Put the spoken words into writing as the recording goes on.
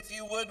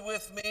you would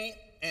with me,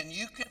 and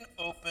you can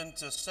open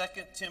to 2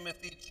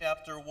 Timothy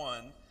chapter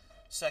 1.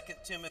 2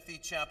 Timothy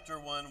chapter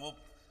 1. We'll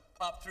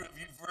pop through a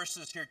few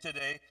verses here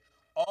today.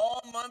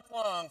 All month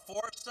long, 4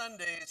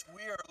 Sundays,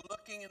 we are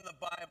looking in the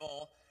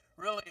Bible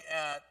really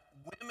at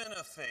women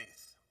of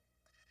faith.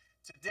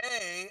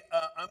 Today,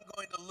 I'm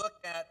going to look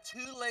at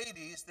two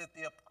ladies that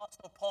the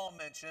Apostle Paul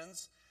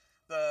mentions.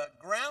 The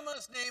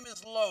grandma's name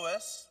is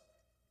Lois.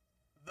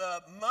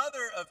 The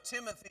mother of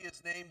Timothy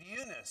is named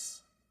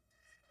Eunice.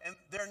 And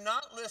they're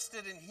not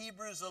listed in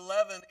Hebrews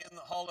 11 in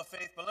the Hall of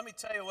Faith. But let me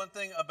tell you one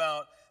thing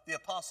about the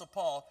Apostle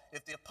Paul.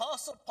 If the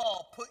Apostle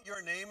Paul put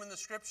your name in the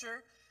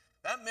Scripture,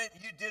 that meant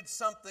you did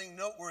something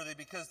noteworthy,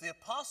 because the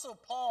Apostle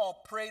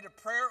Paul prayed a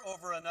prayer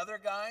over another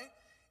guy,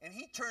 and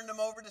he turned him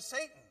over to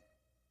Satan.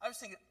 I was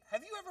thinking, have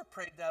you ever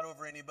prayed that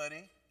over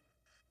anybody?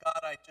 God,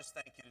 I just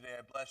thank you today.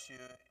 I bless you.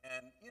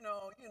 And you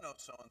know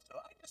so-and-so.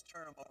 I just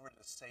turn him over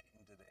to Satan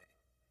today.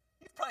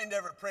 You've probably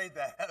never prayed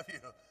that, have you?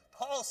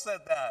 Paul said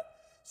that.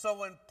 So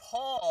when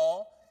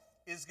Paul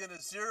is going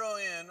to zero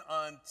in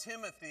on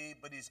Timothy,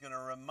 but he's going to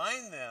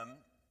remind them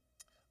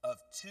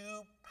of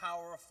two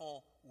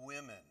powerful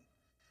women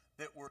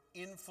that were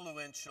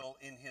influential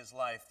in his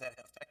life, that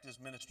affect his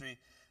ministry,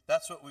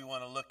 that's what we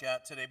want to look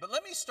at today. But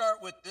let me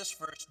start with this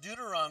verse,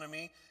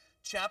 Deuteronomy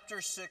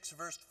chapter 6,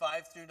 verse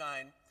 5 through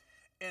 9.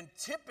 And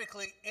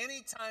typically,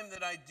 anytime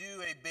that I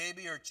do a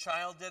baby or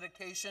child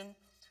dedication,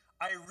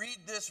 I read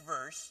this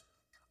verse.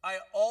 I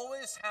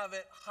always have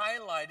it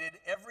highlighted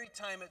every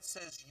time it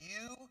says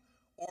you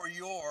or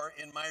your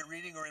in my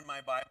reading or in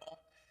my Bible,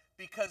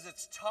 because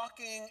it's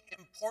talking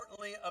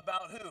importantly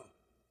about who?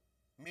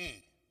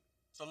 Me.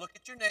 So look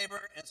at your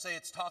neighbor and say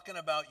it's talking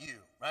about you,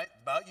 right?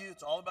 About you,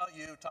 it's all about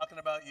you, talking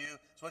about you.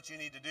 It's what you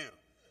need to do.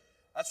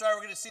 That's why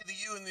we're going to see the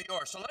you and the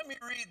your. So let me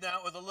read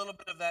that with a little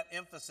bit of that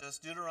emphasis.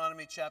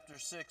 Deuteronomy chapter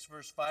 6,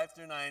 verse 5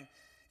 through 9.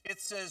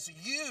 It says,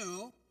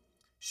 you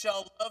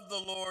shall love the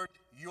Lord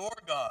your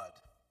God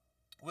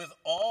with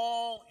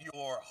all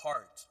your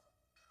heart,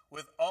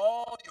 with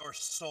all your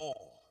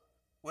soul,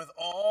 with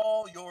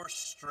all your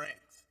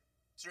strength.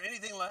 Is there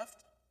anything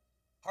left?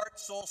 Heart,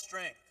 soul,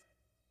 strength.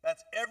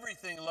 That's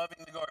everything,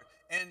 loving the Lord.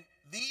 And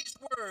these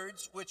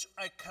words which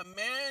I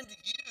command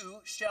you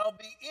shall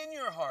be in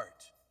your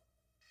heart.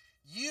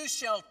 You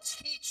shall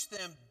teach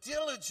them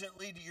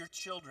diligently to your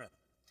children.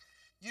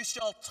 You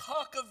shall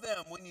talk of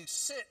them when you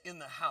sit in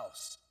the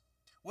house,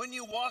 when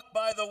you walk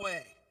by the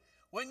way,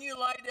 when you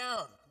lie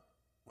down,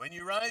 when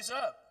you rise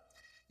up.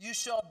 You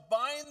shall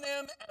bind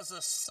them as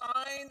a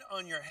sign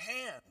on your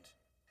hand,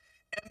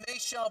 and they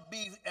shall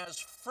be as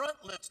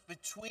frontlets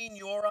between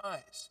your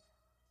eyes.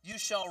 You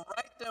shall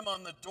write them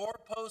on the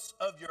doorposts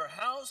of your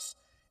house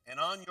and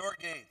on your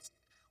gates.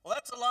 Well,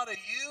 that's a lot of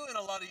you and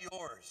a lot of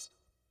yours.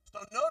 So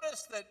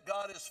notice that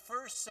God is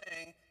first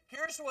saying,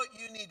 here's what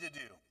you need to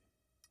do.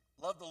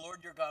 Love the Lord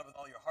your God with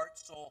all your heart,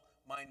 soul,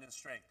 mind, and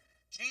strength.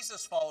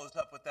 Jesus follows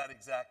up with that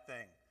exact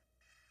thing.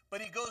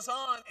 But he goes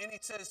on and he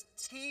says,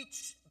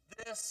 teach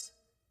this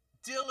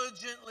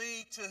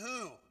diligently to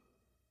who?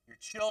 Your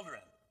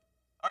children.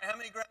 All right, how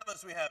many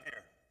grandmas we have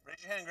here?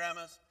 Raise your hand,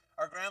 grandmas.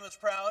 Are grandmas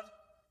proud?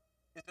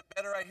 Is it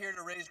better, I hear,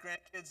 to raise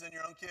grandkids than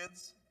your own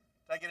kids?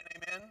 Did I get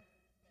an amen?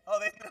 Oh,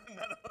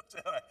 none of them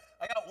said, all right.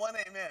 I got one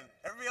amen.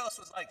 Everybody else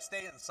was like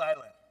staying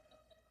silent.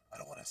 I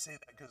don't want to say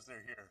that because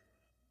they're here.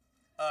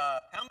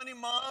 How many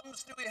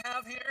moms do we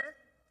have here?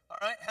 All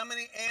right. How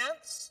many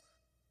aunts?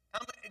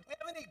 Do we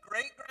have any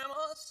great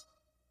grandmas?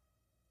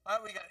 All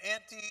right, we got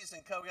aunties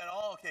and we got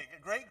all, okay,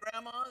 great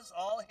grandmas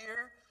all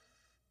here.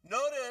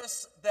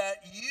 Notice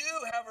that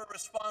you have a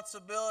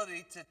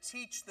responsibility to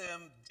teach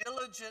them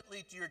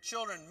diligently to your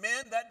children.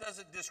 Men, that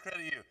doesn't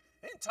discredit you.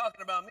 They ain't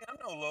talking about me. I'm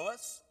no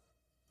Lois.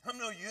 I'm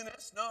no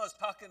Eunice. No, I was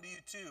talking to you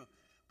too.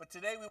 But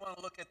today we want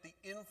to look at the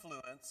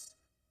influence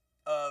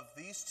of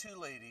these two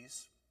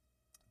ladies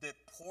that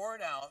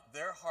poured out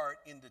their heart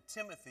into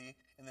Timothy,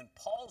 and then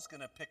Paul's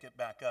going to pick it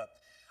back up.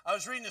 I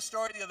was reading a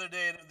story the other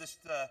day, and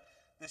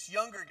this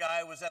younger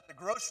guy was at the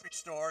grocery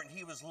store, and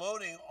he was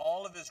loading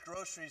all of his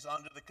groceries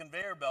onto the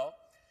conveyor belt.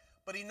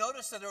 But he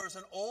noticed that there was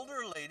an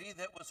older lady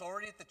that was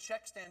already at the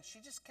check stand. She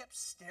just kept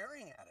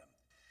staring at him.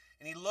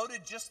 And he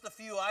loaded just the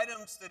few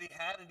items that he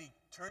had, and he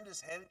turned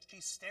his head, and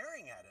she's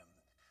staring at him.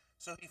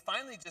 So he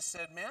finally just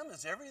said, ma'am,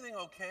 is everything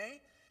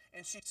okay?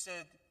 And she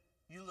said,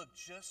 you look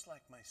just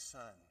like my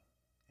son.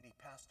 And he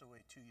passed away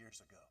 2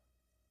 years ago.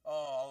 Oh,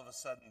 all of a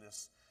sudden,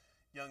 this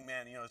young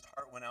man, his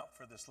heart went out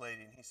for this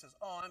lady. And he says,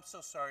 oh, I'm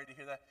so sorry to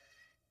hear that.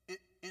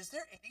 Is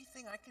there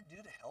anything I could do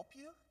to help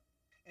you?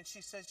 And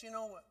she says,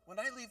 when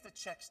I leave the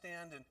check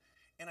stand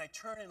and I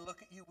turn and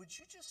look at you, would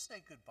you just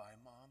say goodbye,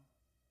 Mom?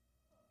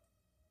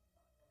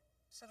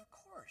 He said, of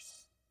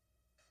course.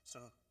 So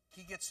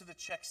he gets to the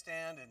check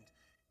stand and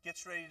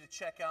gets ready to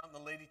check out, and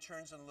the lady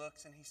turns and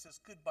looks, and he says,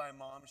 goodbye,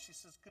 Mom. And she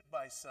says,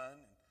 goodbye, son.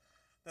 And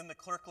then the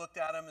clerk looked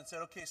at him and said,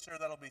 okay, sir,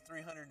 that'll be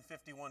 $351.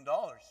 He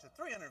said,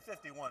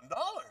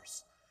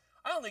 $351?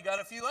 I only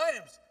got a few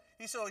items.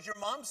 He said, well, your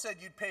mom said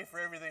you'd pay for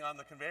everything on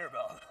the conveyor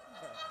belt.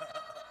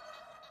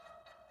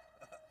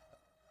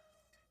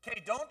 Okay,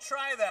 don't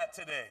try that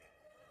today,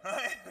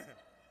 right?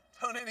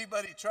 Don't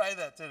anybody try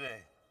that today.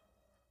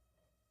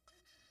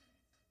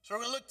 So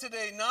we're going to look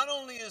today, not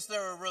only is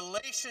there a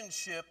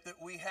relationship that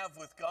we have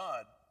with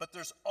God, but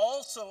there's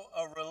also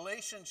a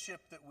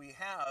relationship that we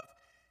have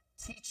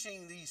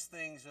teaching these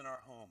things in our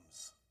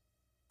homes.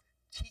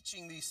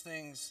 Teaching these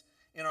things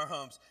in our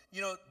homes.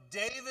 You know,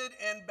 David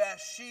and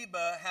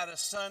Bathsheba had a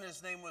son.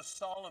 His name was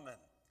Solomon.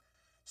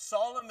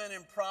 Solomon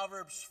in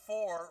Proverbs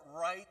 4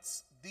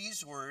 writes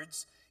these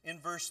words in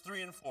verse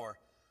 3 and 4.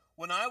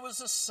 When I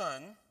was a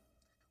son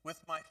with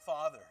my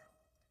father,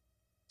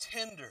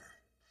 tender,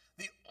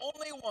 the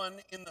only one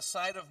in the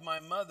sight of my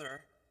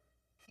mother,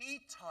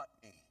 he taught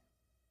me.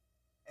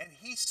 And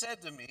he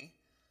said to me,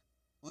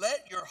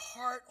 let your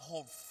heart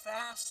hold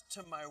fast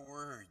to my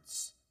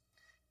words.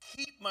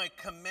 Keep my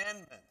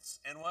commandments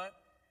and what?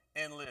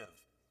 And live.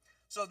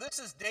 So this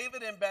is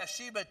David and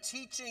Bathsheba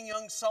teaching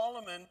young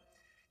Solomon.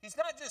 He's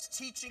not just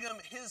teaching him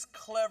his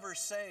clever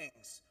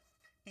sayings.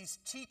 He's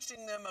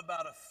teaching them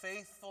about a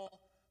faithful,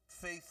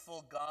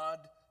 faithful God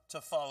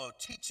to follow,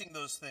 teaching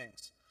those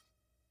things.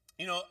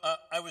 You know,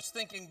 I was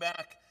thinking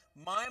back,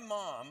 my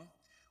mom,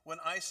 when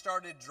I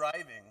started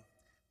driving,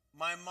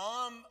 my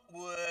mom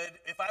would,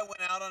 if I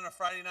went out on a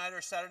Friday night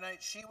or Saturday night,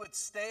 she would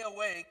stay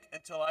awake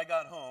until I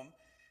got home.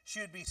 She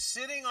would be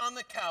sitting on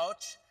the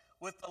couch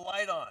with the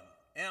light on.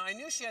 And I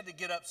knew she had to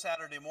get up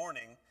Saturday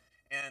morning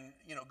and,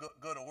 you know,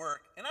 go to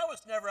work. And I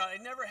was never out.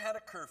 I never had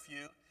a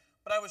curfew,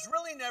 but I was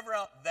really never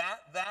out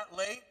that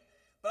late.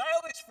 But I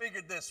always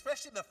figured this,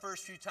 especially the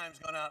first few times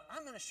going out,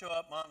 I'm going to show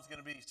up, mom's going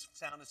to be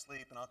sound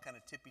asleep, and I'll kind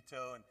of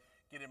tippy-toe and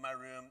get in my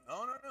room.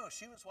 No,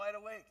 she was wide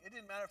awake. It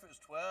didn't matter if it was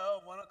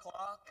 12, 1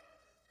 o'clock.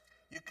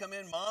 You come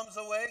in, mom's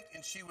awake,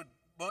 and she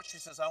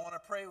says, I want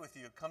to pray with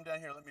you. Come down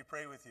here, let me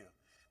pray with you.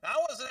 Now,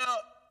 I wasn't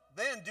out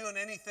then doing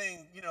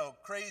anything, you know,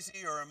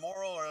 crazy or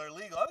immoral or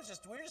illegal.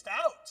 We were just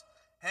out,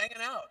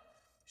 hanging out.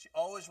 She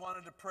always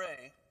wanted to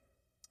pray,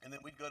 and then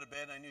we'd go to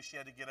bed, and I knew she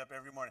had to get up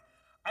every morning.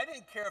 I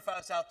didn't care if I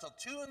was out till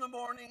 2 in the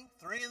morning,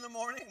 3 in the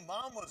morning,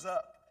 mom was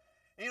up.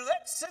 And, you know,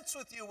 that sits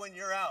with you when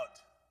you're out.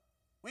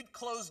 We'd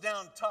close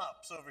down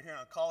Tops over here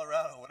in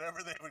Colorado,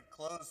 whatever they would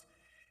close,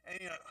 and,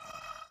 you know,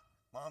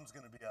 mom's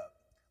going to be up.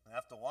 I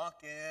have to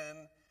walk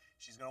in.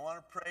 She's going to want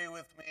to pray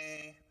with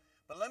me.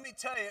 But let me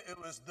tell you, it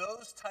was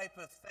those type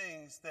of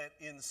things that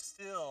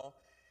instill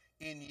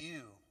in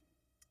you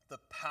the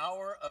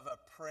power of a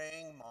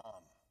praying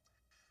mom.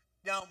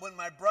 Now, when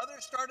my brother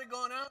started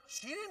going out,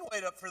 she didn't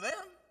wait up for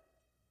them.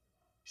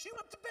 She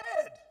went to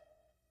bed.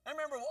 I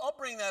remember, I'll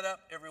bring that up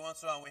every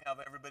once in a while. We have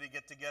everybody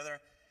get together.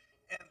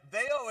 And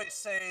they always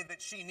say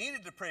that she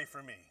needed to pray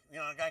for me. You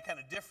know, I kind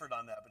of differed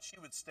on that, but she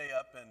would stay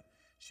up and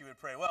she would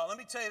pray. Well, let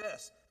me tell you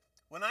this.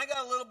 When I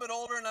got a little bit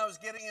older and I was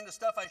getting into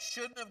stuff I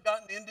shouldn't have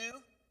gotten into,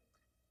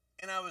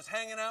 and I was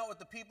hanging out with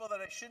the people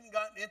that I shouldn't have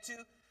gotten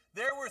into,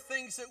 there were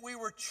things that we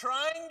were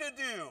trying to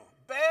do,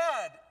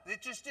 bad,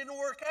 that just didn't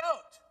work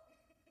out.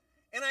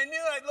 And I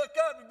knew I'd look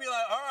up and be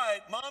like, all right,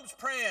 mom's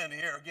praying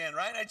here again,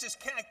 right? I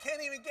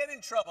can't even get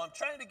in trouble. I'm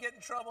trying to get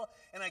in trouble,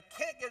 and I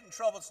can't get in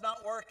trouble. It's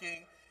not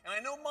working. And I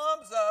know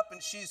mom's up,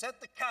 and she's at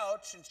the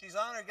couch, and she's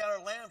on her, got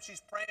her lamp,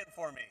 she's praying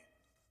for me.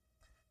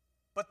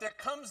 But there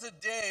comes a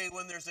day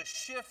when there's a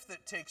shift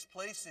that takes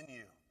place in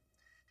you.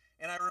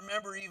 And I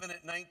remember even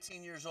at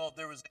 19 years old,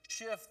 there was a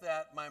shift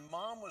that my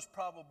mom was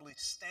probably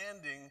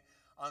standing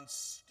on,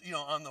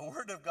 on the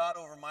Word of God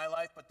over my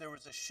life, but there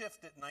was a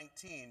shift at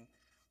 19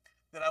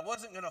 that I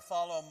wasn't going to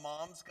follow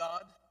mom's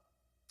God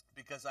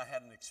because I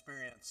had an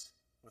experience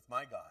with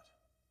my God.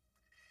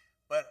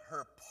 But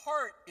her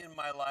part in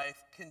my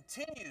life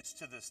continues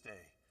to this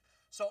day.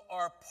 So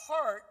our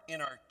part in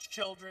our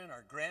children,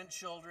 our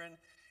grandchildren,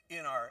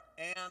 in our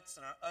aunts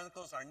and our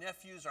uncles, our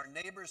nephews, our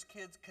neighbors'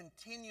 kids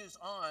continues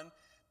on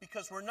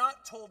because we're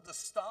not told to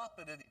stop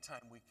at any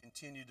time. We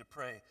continue to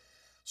pray.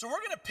 So we're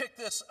going to pick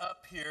this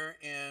up here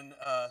in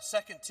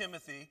 2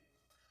 Timothy.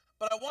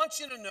 But I want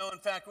you to know, in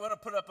fact, I want to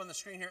put it up on the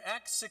screen here,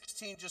 Acts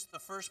 16, just the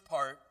first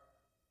part.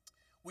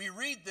 We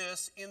read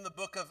this in the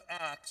book of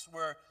Acts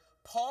where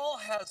Paul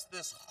has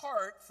this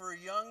heart for a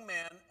young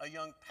man, a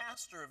young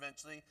pastor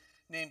eventually,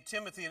 named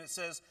Timothy. And it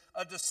says,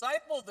 a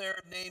disciple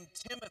there named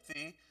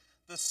Timothy,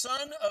 the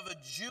son of a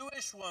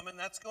Jewish woman,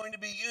 that's going to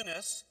be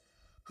Eunice,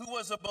 who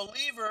was a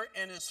believer,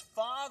 and his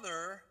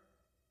father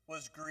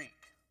was Greek.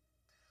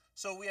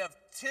 So we have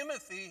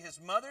Timothy, his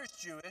mother's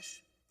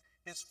Jewish,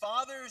 his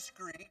father's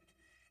Greek.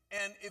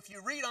 And if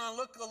you read on,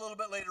 look a little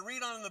bit later,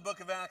 read on in the book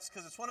of Acts,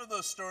 because it's one of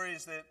those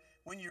stories that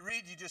when you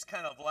read, you just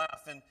kind of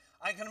laugh. And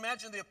I can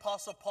imagine the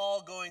Apostle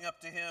Paul going up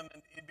to him,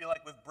 and he'd be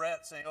like with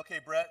Brett, saying, okay,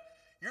 Brett,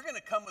 you're going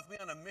to come with me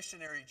on a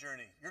missionary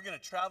journey. You're going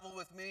to travel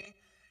with me.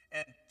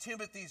 And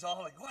Timothy's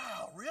all like,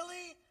 wow,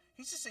 really?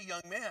 He's just a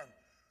young man.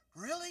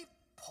 Really?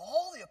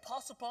 Paul, the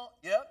Apostle Paul?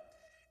 Yep.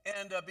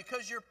 And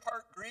because you're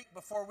part Greek,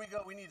 before we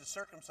go, we need to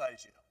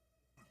circumcise you.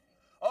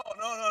 Oh,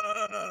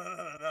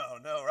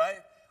 no,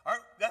 right?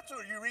 That's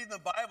what you read in the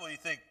Bible. You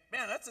think,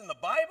 man, that's in the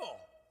Bible.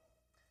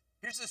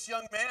 Here's this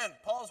young man.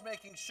 Paul's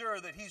making sure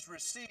that he's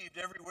received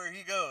everywhere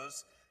he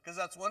goes, because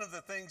that's one of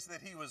the things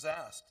that he was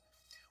asked.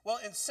 Well,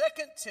 in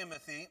Second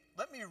Timothy,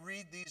 let me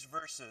read these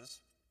verses.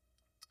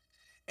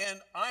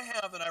 And I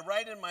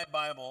write in my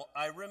Bible,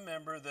 I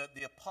remember that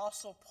the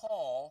Apostle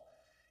Paul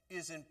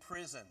is in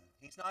prison.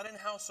 He's not in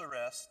house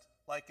arrest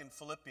like in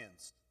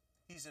Philippians.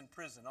 He's in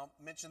prison. I'll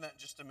mention that in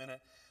just a minute.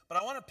 But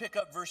I want to pick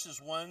up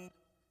verses 1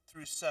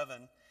 through 7.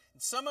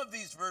 And some of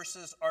these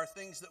verses are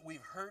things that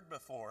we've heard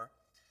before.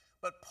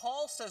 But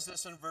Paul says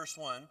this in verse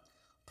 1.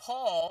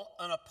 Paul,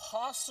 an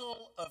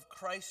apostle of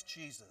Christ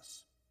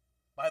Jesus,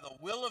 by the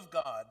will of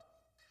God,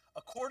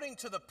 according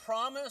to the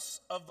promise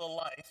of the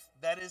life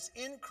that is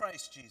in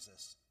Christ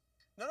Jesus.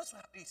 Notice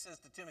what he says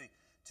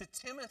to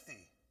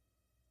Timothy,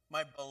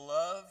 my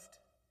beloved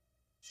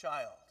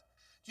child.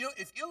 Do you know,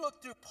 if you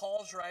look through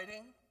Paul's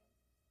writing,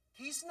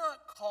 he's not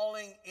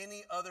calling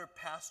any other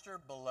pastor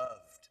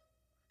beloved.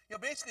 You know,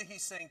 basically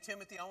he's saying,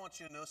 Timothy, I want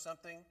you to know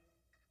something.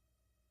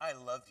 I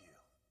love you.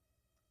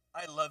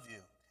 I love you.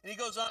 And he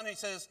goes on and he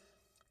says,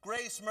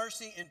 grace,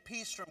 mercy, and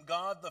peace from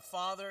God the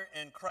Father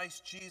and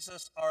Christ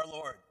Jesus our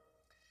Lord.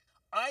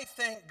 I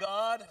thank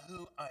God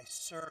who I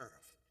serve,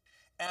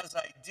 as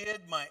I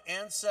did my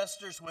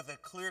ancestors with a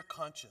clear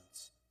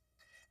conscience.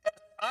 As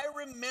I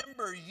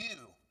remember you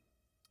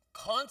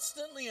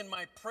constantly in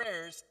my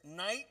prayers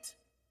night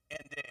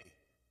and day.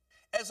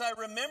 As I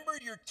remember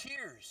your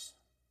tears,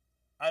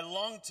 I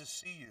long to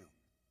see you,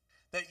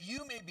 that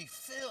you may be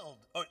filled,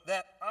 or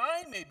that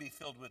I may be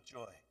filled with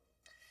joy.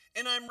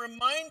 And I'm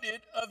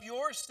reminded of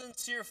your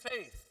sincere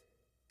faith,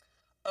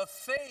 a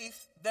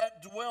faith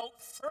that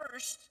dwelt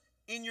first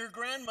in your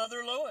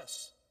grandmother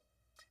Lois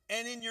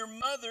and in your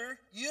mother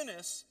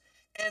Eunice,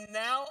 and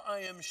now I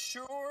am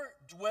sure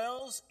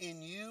dwells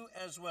in you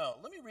as well.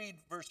 Let me read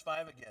verse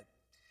 5 again.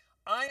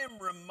 I am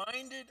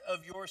reminded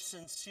of your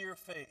sincere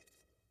faith,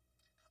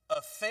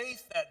 a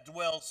faith that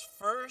dwells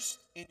first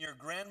in your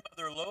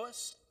grandmother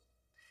Lois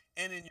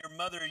and in your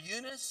mother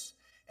Eunice,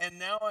 and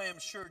now I am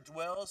sure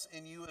dwells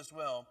in you as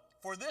well.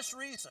 For this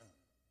reason,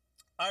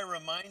 I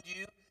remind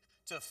you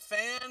to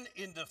fan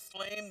into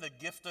flame the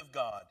gift of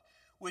God,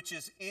 which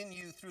is in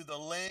you through the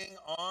laying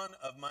on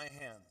of my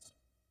hands.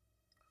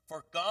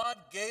 For God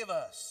gave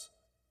us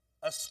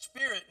a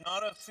spirit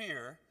not of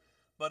fear,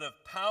 but of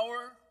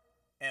power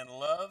and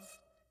love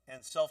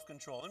and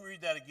self-control. Let me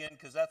read that again,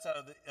 because that's out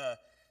of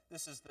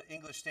this is the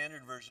English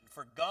Standard Version.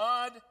 For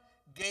God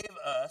gave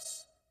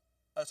us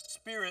a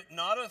spirit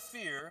not of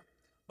fear,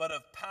 but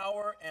of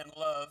power and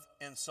love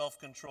and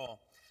self-control.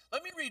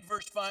 Let me read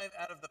verse 5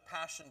 out of the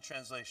Passion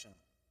Translation.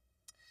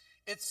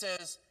 It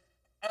says,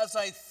 as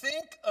I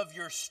think of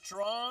your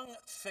strong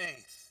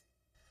faith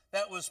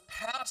that was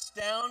passed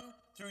down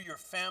through your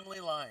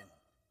family line,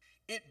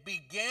 it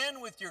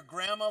began with your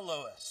grandma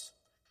Lois,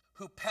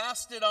 who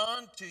passed it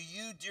on to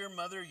you, dear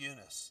mother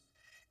Eunice.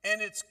 And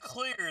it's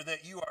clear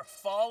that you are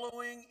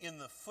following in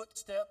the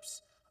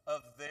footsteps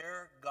of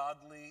their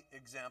godly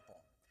example.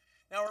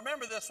 Now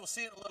remember this, we'll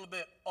see it in a little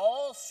bit.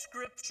 All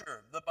scripture,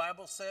 the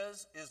Bible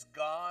says, is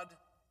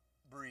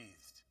God-breathed.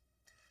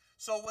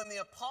 So when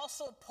the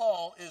Apostle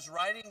Paul is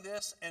writing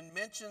this and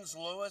mentions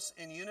Lois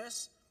and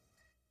Eunice,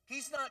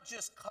 he's not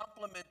just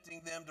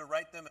complimenting them to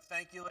write them a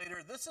thank you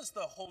later. This is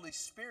the Holy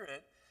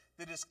Spirit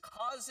that is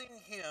causing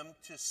him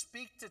to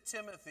speak to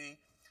Timothy,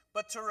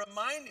 but to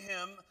remind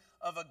him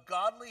of a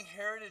godly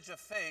heritage of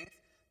faith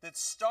that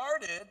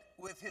started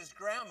with his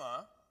grandma,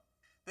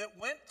 that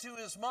went to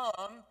his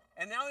mom,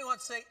 and now he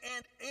wants to say,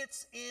 and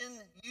it's in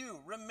you.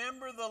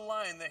 Remember the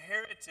line, the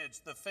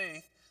heritage, the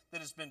faith that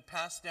has been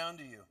passed down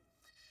to you.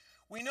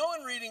 We know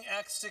in reading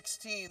Acts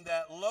 16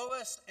 that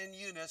Lois and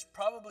Eunice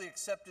probably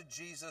accepted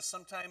Jesus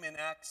sometime in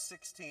Acts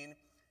 16,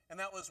 and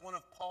that was one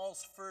of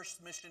Paul's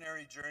first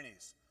missionary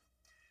journeys.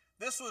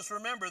 This is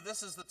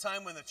the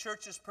time when the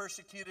church is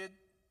persecuted,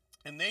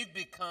 and they've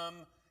become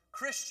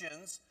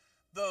Christians,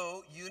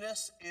 though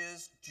Eunice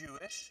is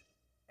Jewish,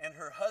 and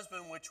her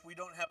husband, which we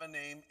don't have a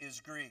name,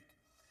 is Greek.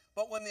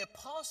 But when the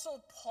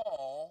Apostle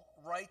Paul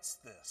writes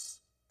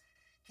this,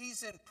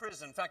 he's in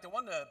prison. In fact, I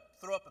wanted to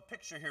throw up a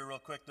picture here real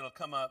quick that'll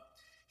come up.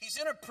 He's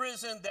in a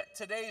prison that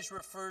today is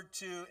referred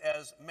to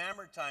as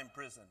Mamertine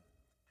Prison.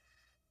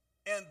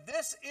 And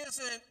this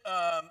isn't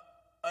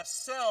a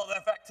cell that,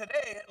 in fact,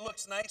 today it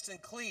looks nice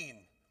and clean.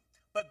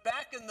 But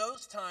back in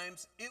those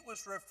times, it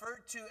was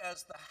referred to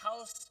as the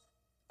house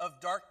of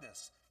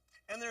darkness.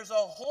 And there's a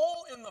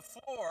hole in the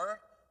floor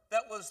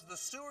that was the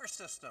sewer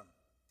system.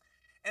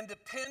 And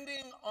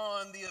depending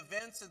on the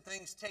events and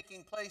things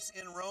taking place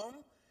in Rome,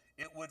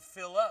 it would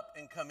fill up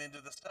and come into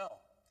the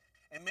cell.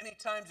 And many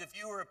times if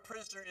you were a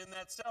prisoner in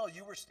that cell,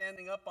 you were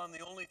standing up on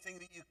the only thing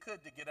that you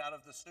could to get out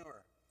of the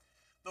sewer.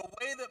 The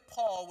way that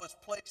Paul was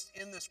placed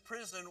in this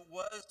prison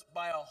was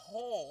by a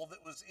hole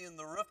that was in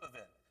the roof of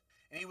it.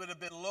 And he would have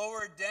been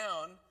lowered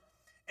down.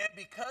 And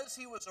because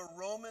he was a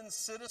Roman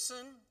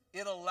citizen,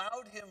 it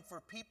allowed him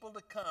for people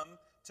to come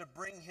to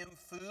bring him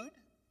food,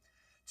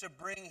 to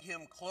bring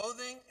him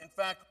clothing. In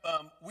fact,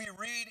 we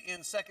read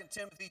in 2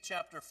 Timothy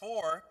chapter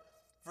 4,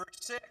 verse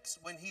 6,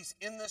 when he's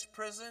in this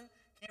prison,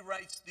 he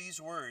writes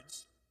these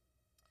words,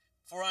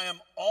 "For I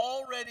am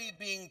already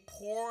being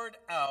poured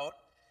out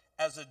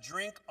as a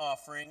drink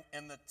offering,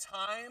 and the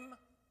time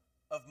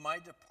of my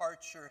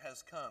departure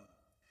has come.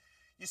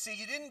 You see,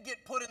 you didn't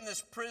get put in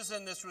this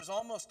prison. This was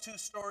almost 2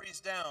 stories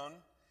down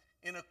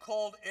in a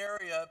cold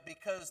area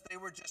because they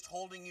were just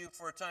holding you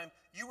for a time.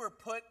 You were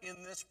put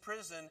in this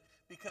prison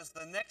because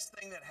the next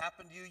thing that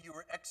happened to you, you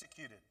were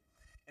executed.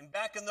 And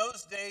back in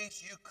those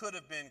days, you could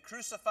have been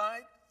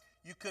crucified.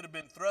 You could have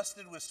been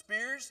thrusted with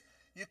spears.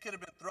 You could have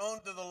been thrown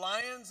to the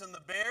lions and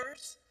the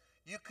bears.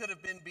 You could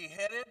have been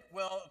beheaded.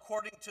 Well,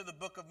 according to the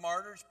book of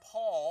Martyrs,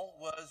 Paul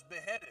was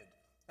beheaded.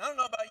 I don't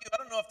know about you. I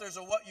don't know if there's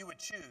a what you would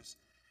choose.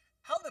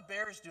 How are the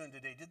bears doing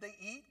today? Did they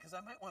eat? Because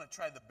I might want to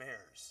try the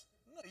bears.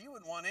 No, you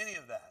wouldn't want any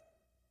of that.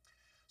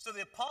 So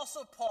the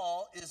Apostle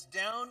Paul is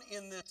down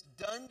in this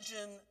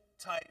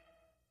dungeon-type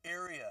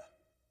area.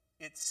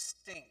 It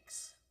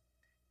stinks.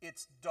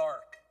 It's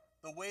dark.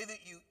 The way that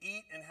you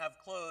eat and have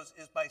clothes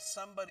is by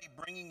somebody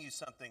bringing you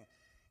something.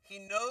 He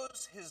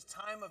knows his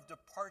time of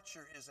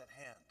departure is at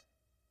hand.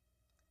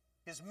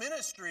 His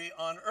ministry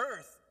on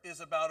earth is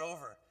about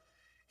over.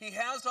 He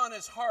has on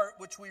his heart,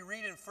 which we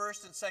read in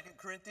 1st and 2nd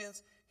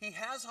Corinthians, he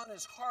has on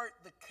his heart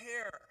the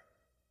care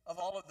of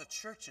all of the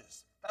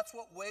churches. That's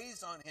what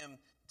weighs on him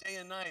day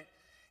and night.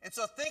 And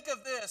so think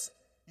of this.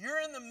 You're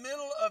in the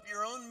middle of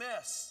your own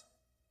mess.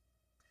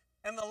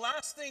 And the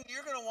last thing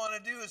you're going to want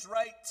to do is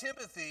write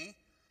Timothy,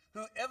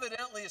 who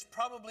evidently is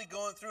probably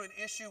going through an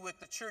issue with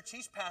the church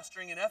he's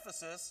pastoring in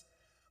Ephesus.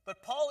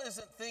 But Paul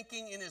isn't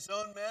thinking in his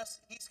own mess.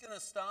 He's going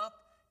to stop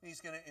and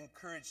he's going to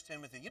encourage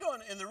Timothy. You know,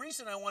 and the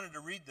reason I wanted to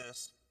read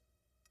this,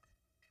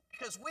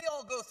 because we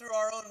all go through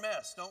our own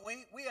mess, don't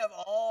we? We have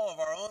all of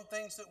our own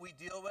things that we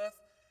deal with.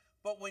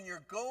 But when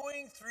you're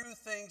going through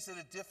things at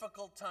a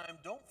difficult time,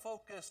 don't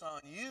focus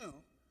on you.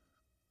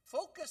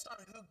 Focus on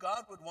who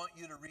God would want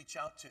you to reach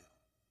out to.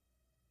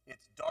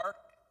 It's dark.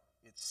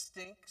 It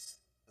stinks.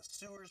 The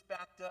sewer's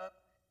backed up.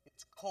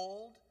 It's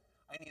cold.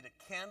 I need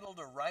a candle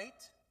to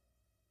write.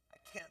 I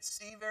can't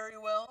see very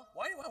well.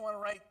 Why do I want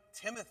to write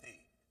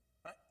Timothy?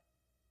 Right?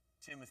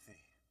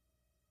 Timothy,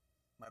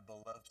 my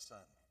beloved son.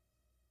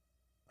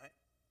 Right?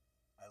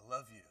 I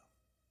love you.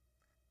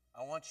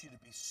 I want you to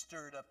be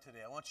stirred up today.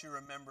 I want you to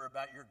remember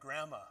about your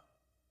grandma,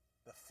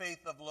 the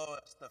faith of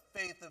Lois, the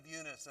faith of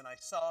Eunice, and I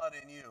saw it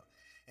in you.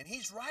 And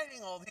he's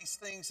writing all these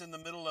things in the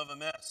middle of a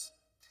mess.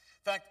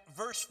 In fact,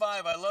 verse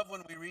 5, I love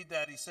when we read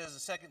that. He says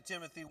in 2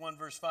 Timothy 1,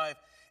 verse 5,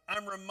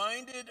 I'm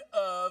reminded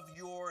of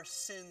your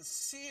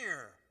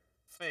sincere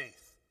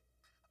faith,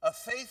 a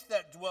faith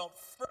that dwelt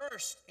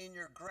first in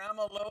your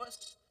grandma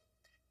Lois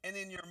and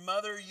in your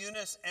mother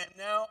Eunice, and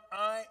now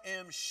I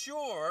am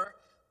sure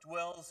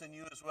dwells in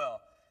you as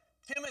well.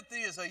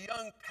 Timothy is a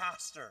young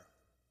pastor,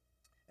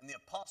 and the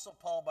Apostle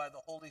Paul, by the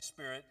Holy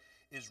Spirit,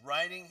 is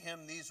writing him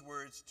these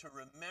words to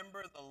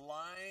remember the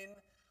line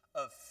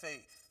of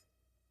faith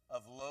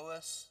of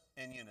Lois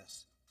and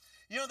Eunice.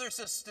 You know, there's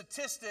a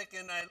statistic,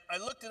 and I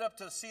looked it up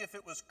to see if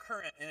it was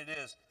current, and it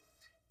is.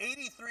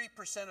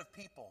 83% of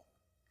people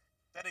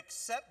that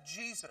accept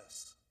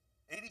Jesus,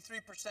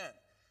 83%,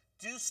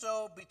 do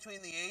so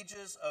between the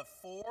ages of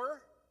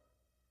 4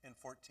 and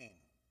 14.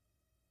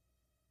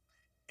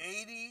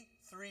 83%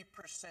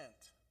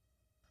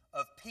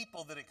 of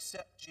people that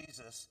accept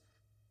Jesus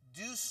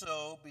do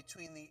so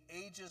between the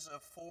ages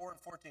of 4 and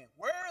 14.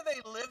 Where are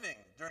they living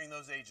during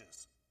those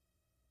ages?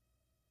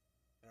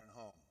 They're in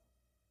home.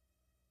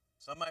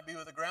 Some might be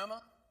with a grandma.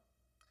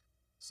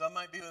 Some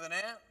might be with an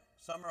aunt.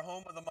 Some are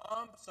home with a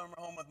mom. Some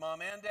are home with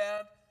mom and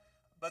dad.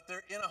 But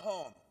they're in a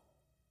home.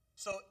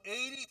 So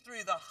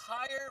 83, the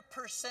higher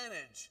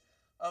percentage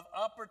of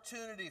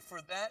opportunity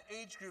for that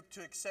age group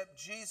to accept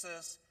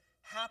Jesus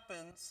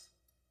happens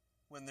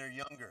when they're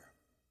younger.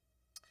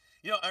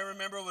 You know, I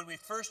remember when we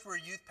first were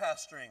youth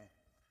pastoring,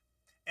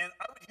 and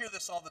I would hear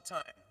this all the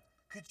time.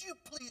 Could you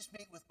please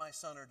meet with my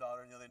son or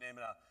daughter? You know, they name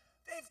it out.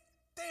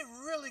 They've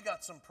really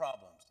got some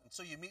problems. And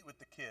so you meet with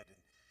the kid, and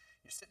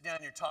you sit down,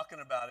 you're talking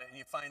about it, and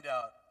you find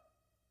out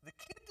the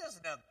kid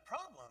doesn't have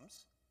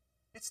problems.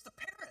 It's the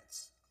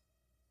parents.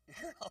 You're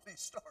hearing all these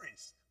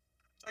stories.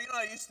 So you know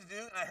what I used to do?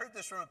 And I heard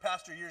this from a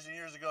pastor years and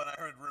years ago, and I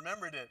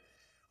remembered it.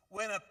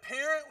 When a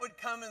parent would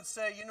come and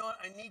say, you know what,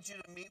 I need you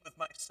to meet with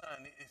my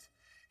son.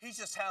 He's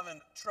just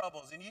having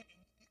troubles. And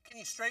can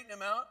you straighten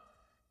him out?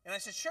 And I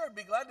said, sure, I'd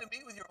be glad to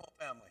meet with your whole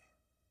family.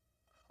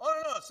 Oh,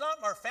 no, it's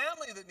not our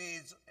family that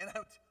needs. And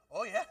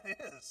oh, yeah, it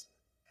is.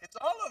 It's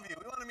all of you.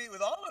 We want to meet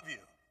with all of you.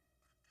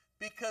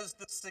 Because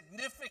the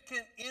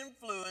significant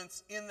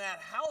influence in that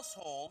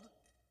household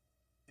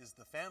is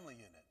the family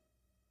unit.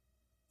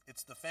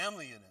 It's the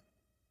family unit.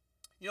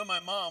 You know, my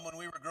mom, when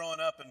we were growing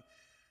up, and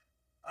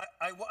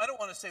I don't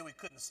want to say we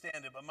couldn't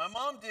stand it, but my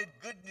mom did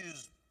Good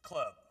News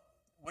Club,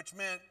 which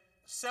meant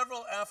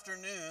several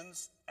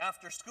afternoons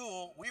after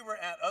school, we were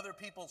at other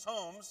people's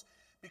homes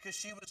because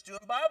she was doing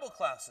Bible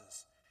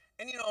classes.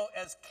 And, you know,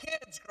 as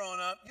kids growing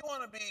up, you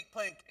want to be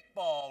playing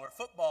kickball or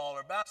football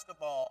or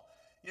basketball.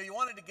 You know, you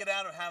wanted to get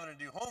out of having to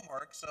do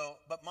homework,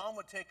 but Mom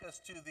would take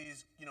us to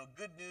these, you know,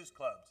 Good News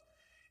Clubs.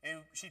 And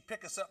she'd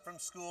pick us up from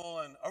school,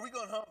 and are we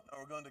going home? No,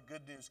 we're going to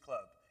Good News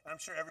Club. And I'm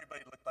sure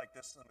everybody looked like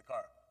this in the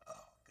car.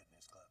 Oh, goodness.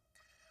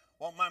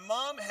 Well, my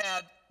mom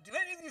had, do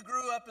any of you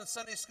grew up in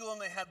Sunday school and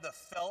they had the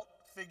felt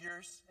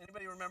figures?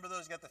 Anybody remember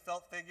those? You got the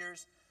felt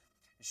figures?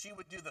 And she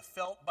would do the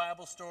felt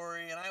Bible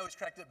story, and I always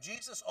cracked up.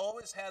 Jesus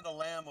always had a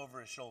lamb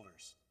over his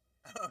shoulders.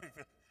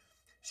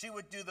 She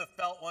would do the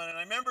felt one, and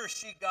I remember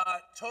she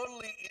got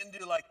totally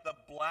into like the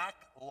black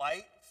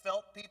light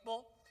felt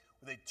people,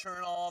 where they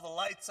turn all the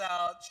lights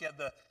out. She had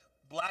the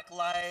black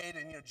light,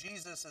 and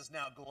Jesus is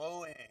now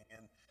glowing,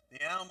 and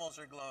the animals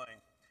are glowing.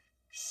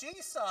 She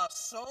saw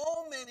so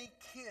many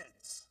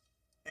kids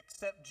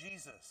accept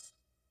Jesus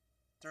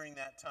during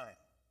that time.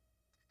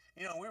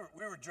 We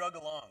were drug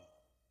along.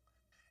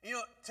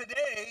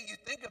 Today you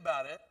think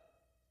about it,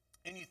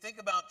 and you think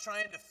about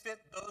trying to fit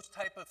those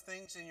type of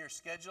things in your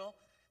schedule,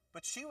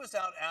 but she was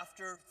out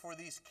after for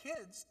these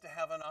kids to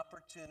have an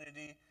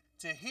opportunity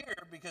to hear,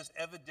 because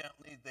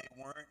evidently they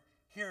weren't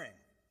hearing.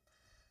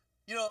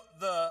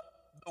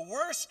 The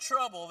worst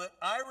trouble that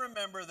I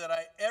remember that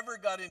I ever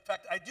got in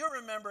fact, I do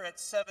remember at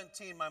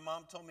 17, my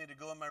mom told me to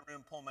go in my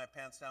room, pull my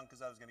pants down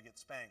because I was going to get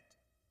spanked.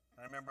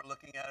 And I remember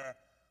looking at her,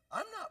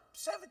 I'm not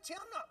 17,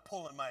 I'm not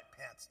pulling my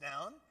pants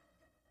down.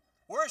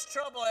 Worst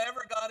trouble I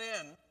ever got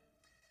in.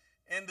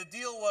 And the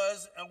deal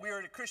was, we were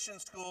at a Christian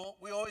school,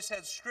 we always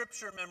had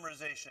scripture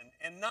memorization,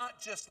 and not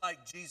just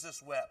like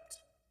Jesus wept,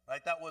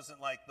 right? That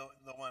wasn't like the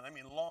one,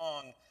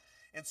 long.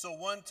 And so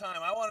one time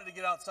I wanted to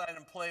get outside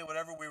and play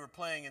whatever we were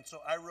playing, and so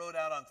I wrote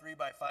out on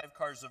 3x5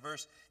 cards the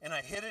verse, and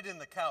I hid it in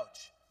the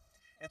couch.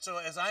 And so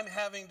as I'm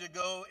having to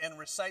go and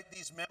recite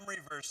these memory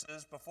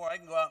verses before I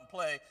can go out and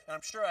play, and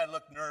I'm sure I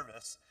looked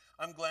nervous,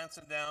 I'm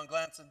glancing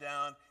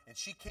down, and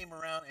she came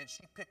around and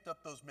she picked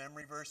up those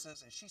memory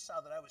verses, and she saw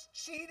that I was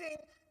cheating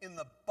in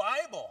the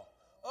Bible.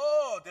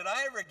 Oh, did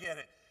I ever get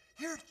it?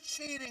 You're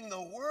cheating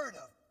the Word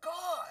of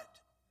God.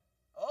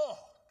 Oh,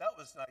 that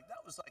was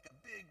like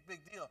a big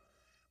deal.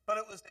 But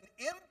it was an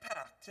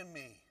impact to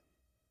me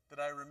that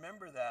I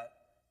remember that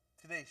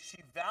today. She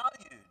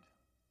valued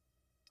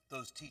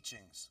those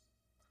teachings.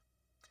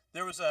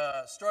 There was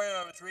a story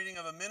I was reading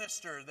of a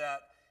minister that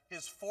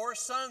his 4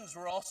 sons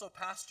were also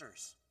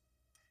pastors.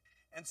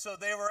 And so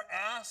they were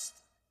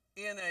asked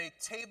in a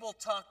table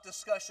talk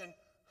discussion,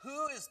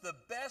 who is the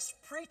best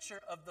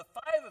preacher of the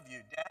 5 of you,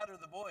 dad or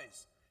the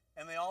boys?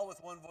 And they all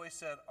with one voice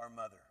said, our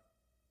mother.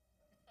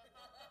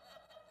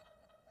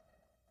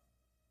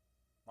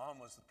 Mom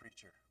was the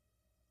preacher.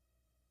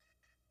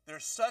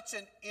 There's such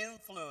an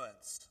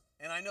influence.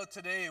 And I know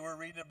today we're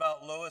reading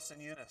about Lois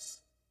and Eunice.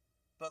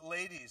 But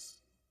ladies,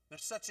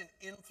 there's such an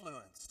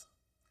influence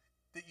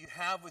that you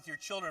have with your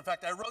children. In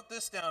fact, I wrote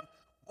this down.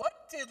 What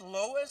did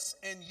Lois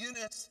and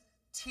Eunice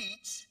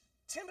teach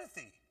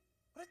Timothy?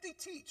 What did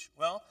they teach?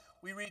 Well,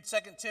 we read 2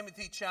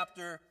 Timothy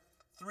chapter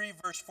 3,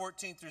 verse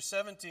 14 through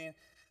 17.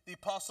 The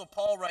Apostle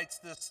Paul writes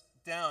this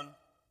down.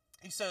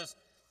 He says,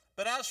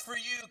 but as for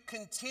you,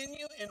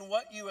 continue in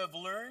what you have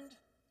learned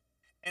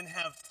and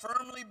have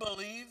firmly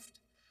believed,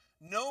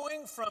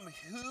 knowing from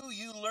who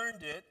you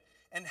learned it,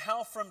 and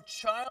how from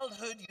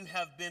childhood you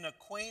have been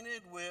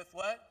acquainted with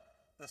what?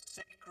 The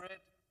sacred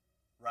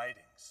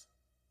writings.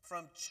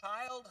 From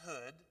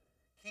childhood,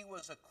 he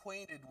was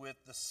acquainted with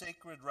the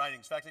sacred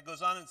writings. In fact, it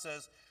goes on and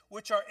says,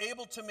 which are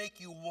able to make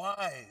you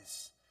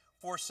wise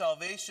for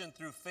salvation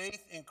through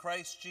faith in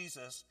Christ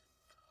Jesus.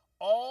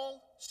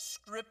 All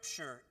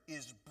scripture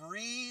is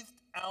breathed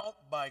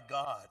out by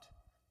God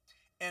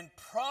and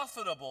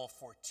profitable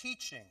for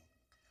teaching,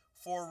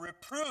 for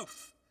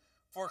reproof,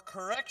 for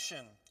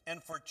correction,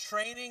 and for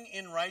training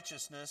in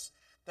righteousness,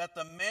 that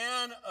the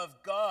man of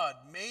God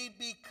may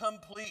be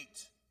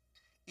complete,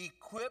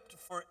 equipped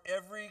for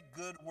every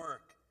good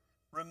work.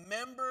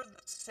 Remember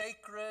the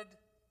sacred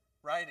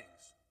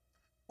writings.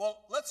 Well,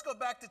 let's go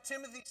back to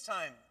Timothy's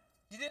time.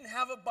 You didn't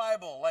have a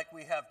Bible like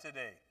we have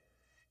today.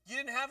 You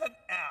didn't have an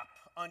app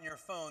on your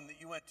phone that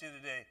you went to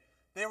today.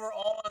 They were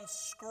all on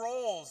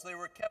scrolls. They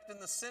were kept in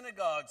the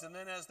synagogues, and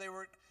then as they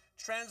were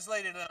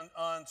translated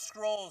on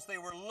scrolls, they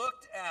were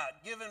looked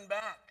at, given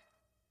back.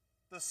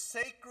 The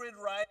sacred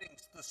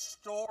writings, the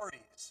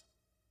stories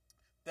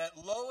that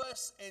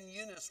Lois and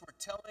Eunice were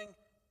telling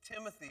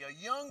Timothy,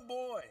 a young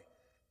boy,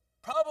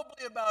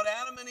 probably about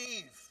Adam and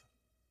Eve,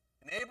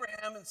 and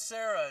Abraham and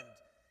Sarah, and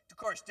of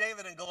course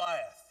David and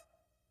Goliath,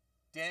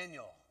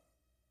 Daniel,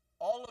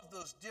 all of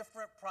those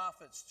different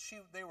prophets.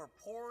 They were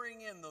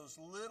pouring in those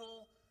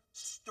little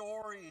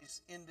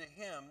stories into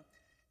him.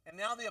 And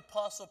now the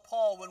Apostle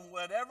Paul, when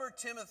whatever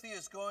Timothy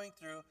is going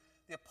through,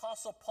 the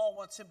Apostle Paul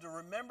wants him to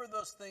remember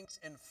those things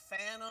and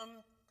fan them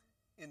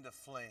into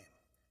flame.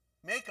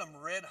 Make them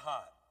red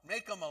hot.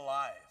 Make them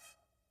alive.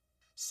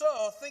 So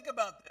think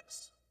about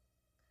this.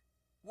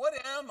 What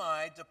am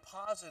I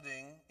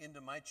depositing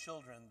into my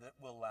children that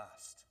will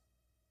last?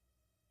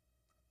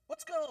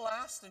 What's going to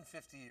last in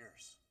 50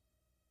 years?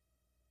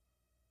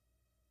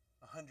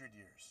 100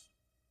 years?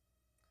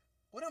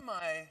 What am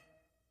I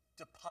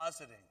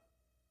depositing?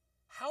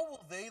 How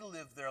will they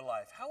live their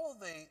life? How will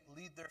they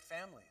lead their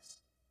families?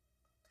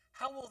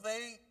 How will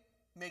they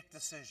make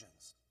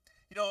decisions?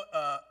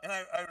 And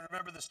I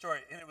remember the story,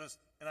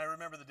 and I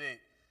remember the date.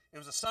 It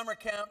was a summer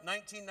camp,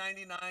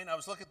 1999. I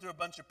was looking through a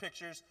bunch of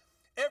pictures.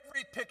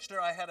 Every picture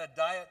I had a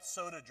diet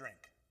soda drink,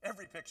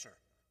 every picture.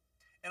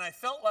 And I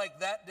felt like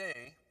that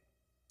day,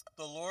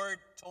 the Lord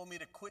told me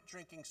to quit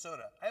drinking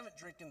soda. I haven't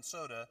drinking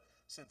soda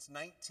since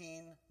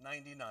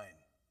 1999.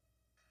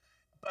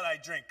 But I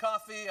drink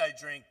coffee, I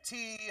drink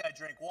tea, I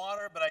drink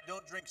water, but I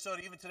don't drink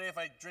soda. Even today, if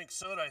I drink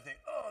soda, I think,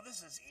 oh,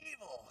 this is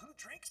evil. Who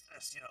drinks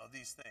this?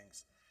 These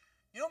things.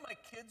 You know what my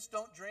kids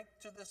don't drink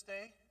to this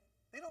day?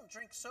 They don't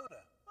drink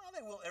soda. Well,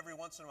 they will every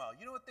once in a while.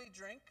 You know what they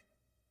drink?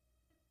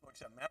 Well,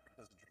 except Maverick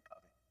doesn't drink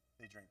coffee.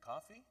 They drink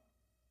coffee,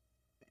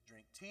 they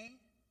drink tea,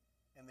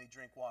 and they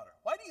drink water.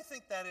 Why do you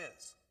think that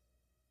is?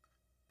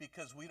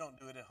 Because we don't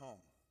do it at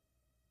home.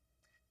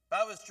 If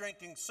I was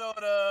drinking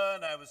soda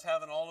and I was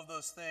having all of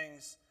those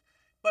things,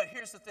 but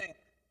here's the thing,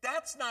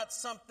 that's not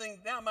something,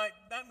 now might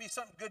not be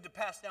something good to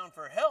pass down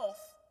for health,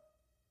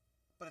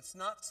 but it's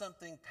not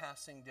something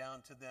passing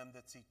down to them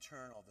that's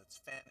eternal, that's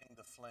fanning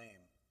the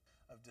flame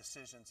of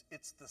decisions.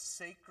 It's the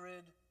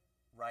sacred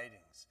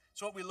writings.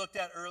 It's what we looked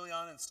at early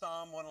on in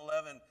Psalm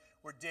 111,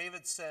 where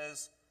David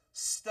says,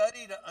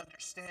 study to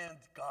understand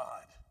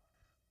God.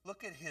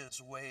 Look at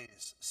his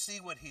ways. See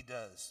what he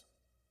does.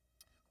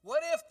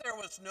 What if there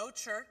was no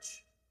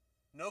church,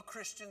 no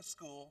Christian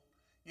school,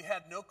 you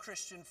had no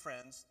Christian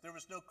friends, there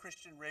was no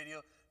Christian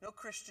radio, no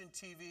Christian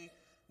TV,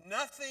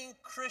 nothing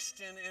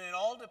Christian, and it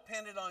all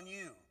depended on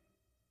you?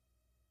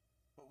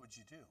 What would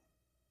you do?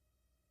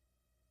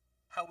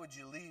 How would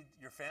you lead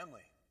your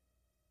family?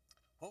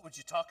 What would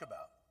you talk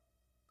about?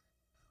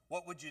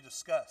 What would you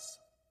discuss?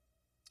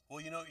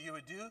 Well, you know what you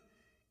would do?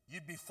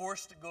 You'd be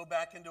forced to go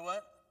back into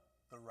what?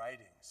 The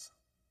writings.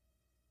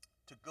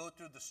 To go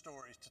through the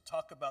stories, to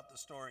talk about the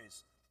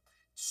stories.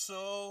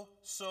 So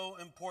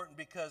important,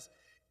 because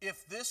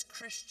if this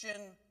Christian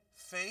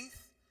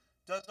faith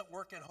doesn't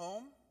work at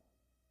home,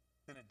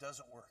 then it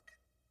doesn't work.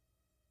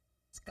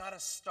 It's got to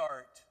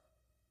start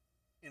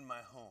in my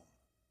home.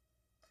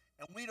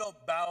 And we don't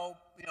bow,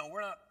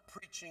 we're not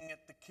preaching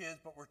at the kids,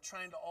 but we're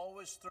trying to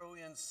always throw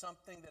in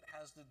something that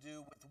has to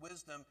do with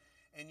wisdom.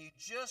 And you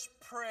just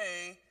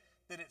pray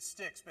that it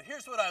sticks. But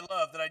here's what I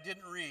love that I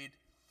didn't read.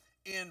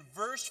 In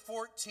verse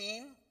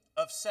 14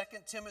 of 2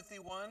 Timothy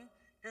 1,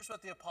 here's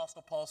what the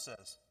Apostle Paul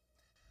says.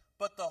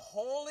 But the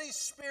Holy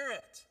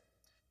Spirit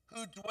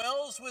who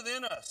dwells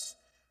within us,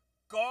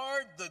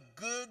 guard the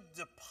good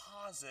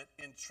deposit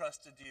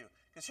entrusted to you.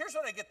 Because here's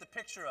what I get the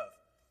picture of.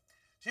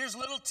 Here's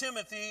little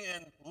Timothy,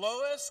 and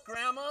Lois,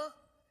 Grandma,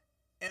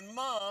 and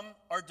Mom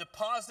are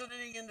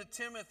depositing into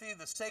Timothy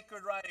the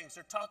sacred writings.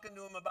 They're talking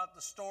to him about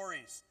the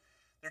stories.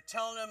 They're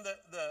telling him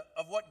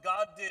of what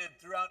God did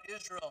throughout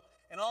Israel.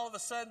 And all of a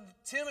sudden,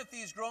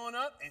 Timothy's growing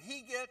up, and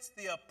he gets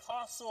the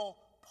Apostle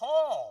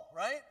Paul,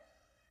 right?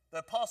 The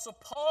Apostle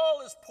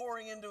Paul is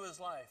pouring into his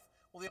life.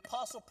 Well, the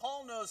Apostle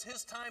Paul knows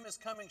his time is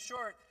coming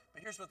short,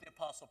 but here's what the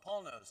Apostle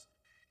Paul knows.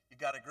 You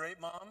got a great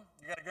mom,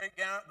 you got a great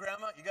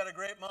grandma, you got a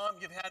great mom,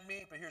 you've had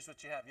me, but here's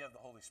what you have. You have the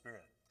Holy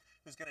Spirit,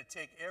 who's going to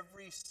take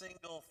every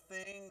single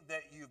thing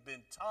that you've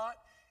been taught.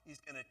 He's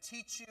going to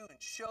teach you and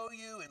show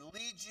you and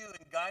lead you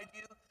and guide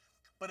you.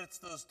 But it's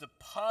those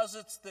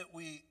deposits that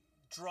we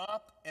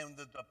drop and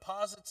the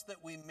deposits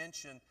that we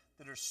mention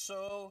that are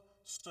so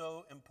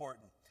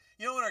important.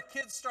 You know, when our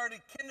kids started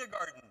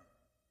kindergarten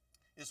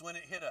is when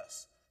it hit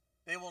us.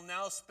 They will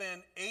now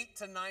spend 8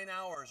 to 9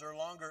 hours or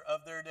longer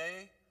of their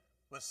day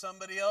with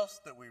somebody else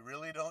that we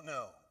really don't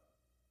know.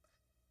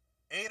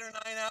 8 or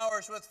 9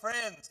 hours with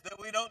friends that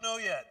we don't know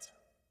yet.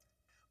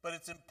 But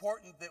it's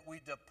important that we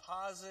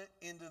deposit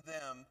into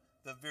them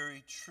the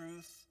very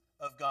truth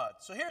of God.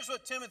 So here's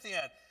what Timothy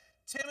had.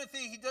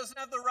 Timothy, he doesn't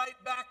have the right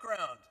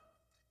background.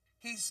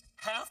 He's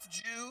half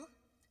Jew,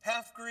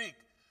 half Greek.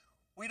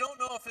 We don't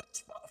know if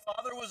his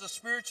father was a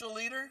spiritual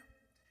leader.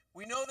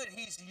 We know that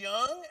he's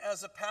young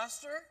as a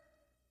pastor.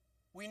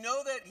 We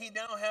know that he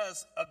now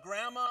has a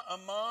grandma, a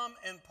mom,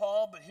 and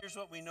Paul, but here's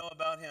what we know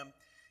about him.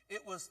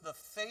 It was the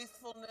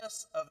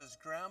faithfulness of his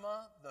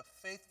grandma, the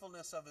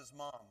faithfulness of his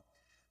mom,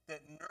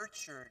 that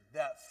nurtured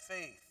that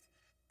faith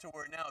to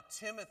where now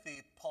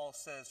Timothy, Paul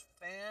says,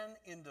 fan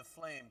into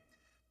flame.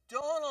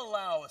 Don't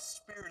allow a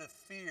spirit of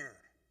fear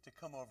to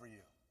come over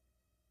you,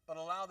 but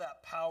allow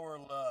that power,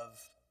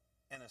 love,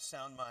 and a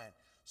sound mind.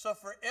 So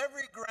for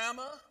every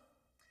grandma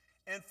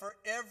and for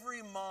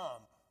every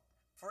mom,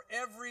 for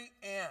every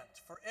aunt,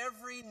 for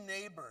every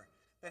neighbor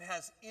that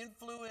has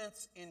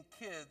influence in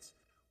kids,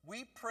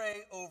 we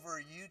pray over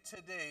you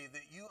today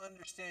that you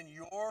understand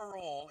your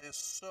role is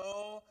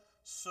so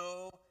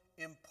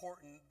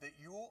important, that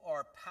you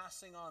are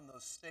passing on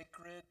those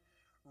sacred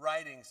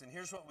writings. And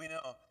here's what we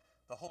know.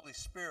 The Holy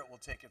Spirit will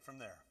take it from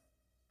there.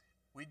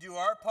 We do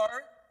our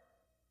part,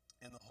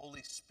 and the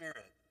Holy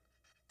Spirit.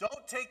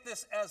 Don't take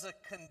this as a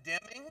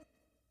condemning,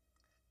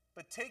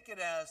 but take it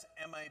as,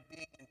 am I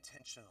being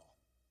intentional?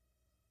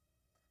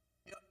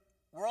 You know,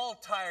 we're all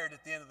tired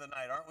at the end of the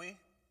night, aren't we?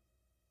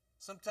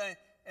 Sometimes,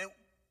 and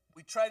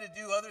we try to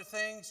do other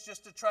things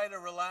just to try to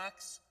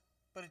relax,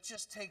 but it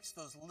just takes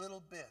those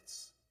little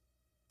bits.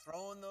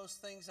 throwing those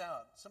things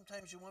out.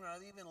 Sometimes you wonder, are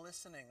they even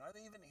listening? Are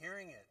they even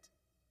hearing it?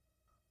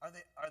 Are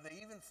they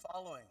even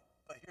following?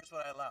 But here's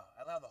what I allow.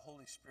 I allow the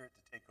Holy Spirit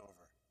to take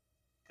over.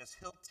 Because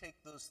he'll take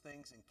those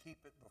things and keep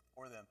it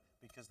before them,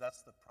 because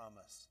that's the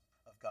promise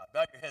of God.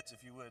 Bow your heads,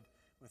 if you would,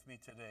 with me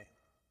today.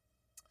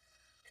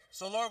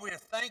 So, Lord, we are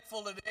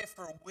thankful today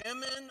for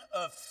women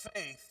of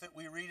faith that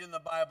we read in the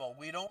Bible.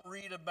 We don't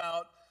read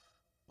about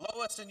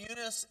Lois and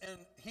Eunice in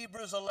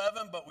Hebrews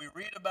 11, but we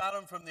read about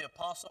them from the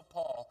Apostle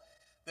Paul,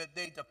 that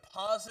they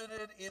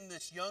deposited in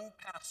this young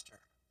pastor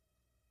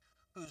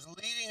who's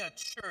leading a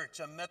church,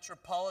 a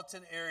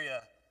metropolitan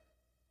area,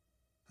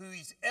 who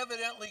he's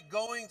evidently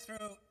going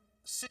through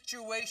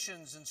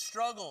situations and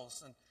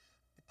struggles. And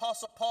the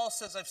Apostle Paul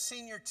says, I've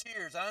seen your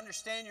tears. I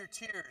understand your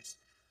tears.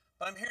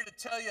 But I'm here to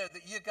tell you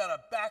that you've got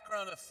a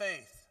background of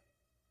faith.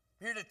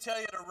 I'm here to tell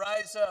you to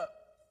rise up.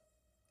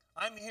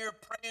 I'm here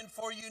praying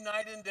for you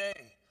night and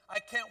day. I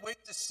can't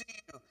wait to see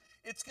you.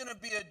 It's going to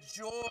be a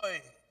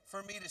joy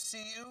for me to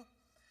see you.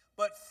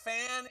 But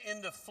fan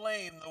into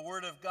flame the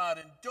word of God.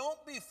 And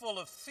don't be full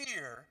of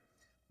fear,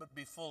 but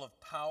be full of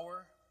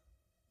power,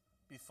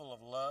 be full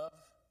of love,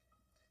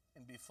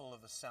 and be full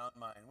of a sound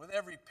mind. With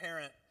every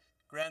parent,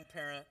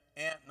 grandparent,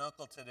 aunt, and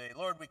uncle today,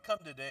 Lord, we come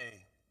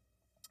today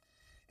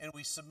and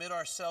we submit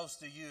ourselves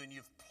to you, and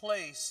you've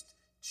placed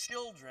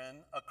children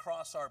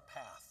across our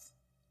path,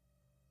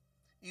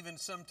 even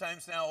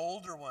sometimes now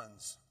older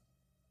ones.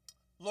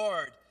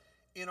 Lord,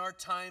 in our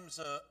times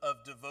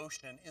of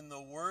devotion, in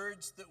the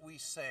words that we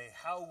say,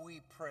 how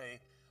we pray,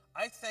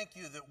 I thank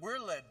you that we're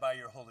led by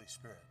your Holy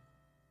Spirit,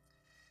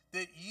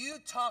 that you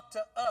talk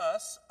to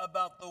us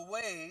about the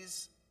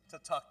ways to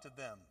talk to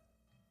them.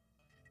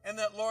 And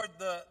that, Lord,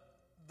 the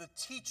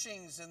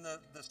teachings and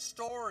the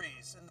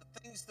stories and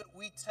the things that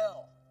we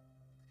tell,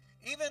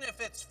 even if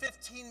it's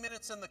 15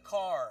 minutes in the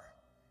car,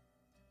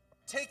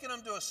 taking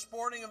them to a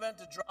sporting event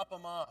to drop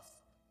them off,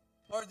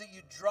 Lord, that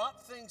you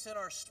drop things in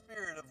our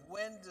spirit of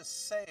when to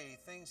say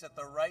things at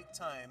the right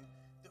time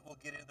that will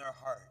get in their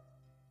heart.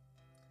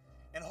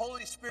 And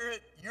Holy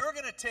Spirit, you're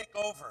going to take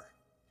over.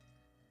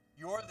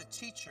 You're the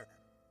teacher.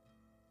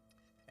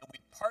 And we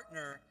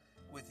partner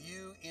with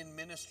you in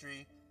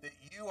ministry, that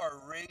you are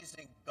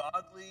raising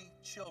godly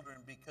children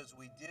because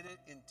we did it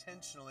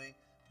intentionally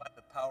by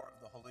the power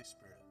of the Holy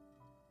Spirit.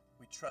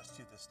 We trust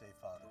you this day,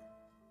 Father.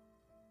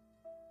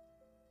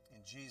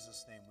 In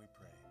Jesus' name we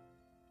pray.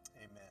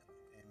 Amen.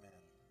 Amen.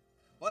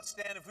 Let's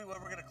stand, if we will.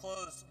 We're going to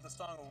close the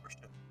song of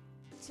worship.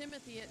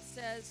 Timothy, it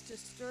says to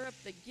stir up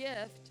the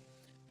gift,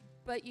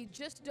 but you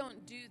just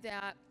don't do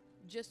that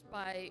just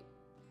by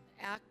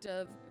act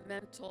of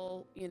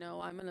mental,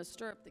 I'm going to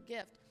stir up the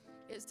gift.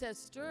 It says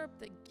stir up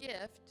the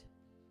gift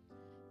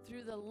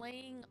through the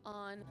laying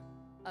on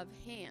of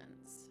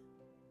hands.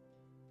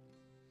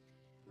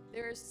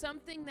 There is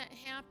something that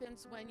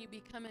happens when you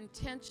become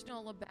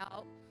intentional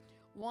about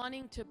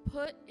wanting to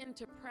put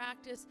into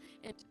practice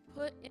and to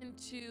put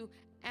into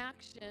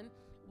action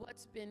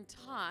what's been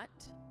taught,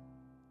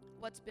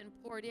 what's been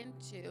poured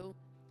into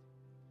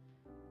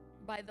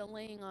by the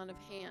laying on of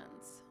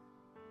hands.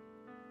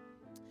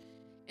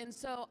 And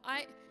so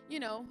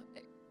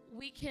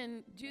we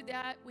can do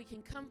that. We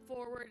can come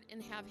forward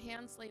and have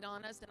hands laid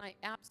on us. And I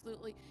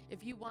absolutely,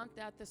 if you want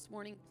that this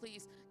morning,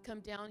 please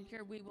come down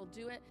here. We will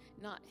do it,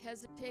 not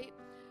hesitate.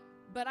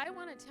 But I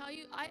want to tell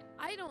you,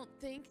 I don't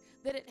think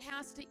that it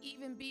has to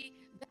even be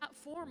that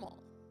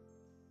formal.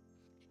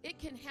 It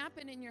can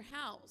happen in your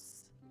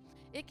house.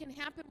 It can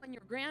happen when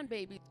your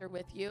grandbabies are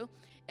with you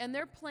and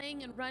they're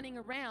playing and running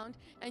around,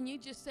 and you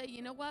just say,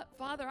 you know what,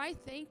 Father, I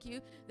thank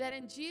you that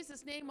in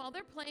Jesus' name, while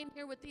they're playing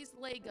here with these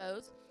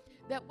Legos,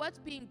 that what's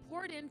being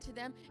poured into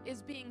them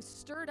is being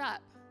stirred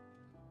up.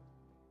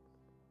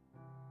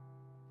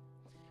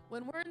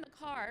 When we're in the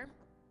car,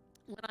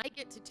 when I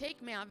get to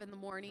take Mav in the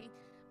morning,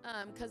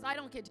 because I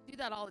don't get to do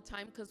that all the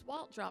time because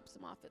Walt drops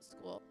him off at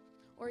school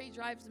or he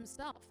drives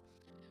himself.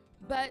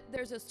 But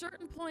there's a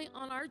certain point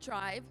on our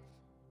drive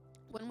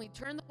when we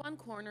turn the one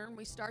corner and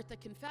we start the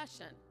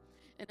confession.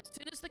 And as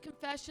soon as the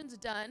confession's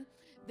done,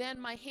 then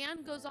my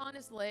hand goes on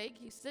his leg.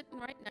 He's sitting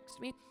right next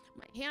to me.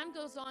 My hand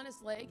goes on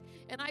his leg,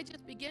 and I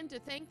just begin to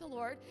thank the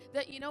Lord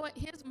that, you know what,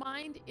 his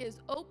mind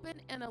is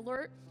open and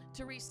alert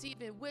to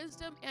receiving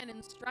wisdom and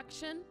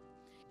instruction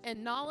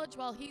and knowledge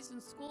while he's in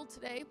school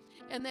today,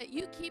 and that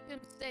you keep him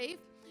safe.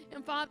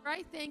 And Father,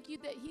 I thank you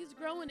that he's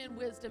growing in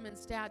wisdom and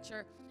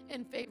stature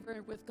and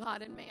favor with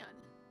God and man.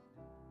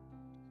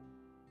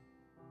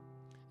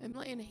 I'm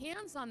laying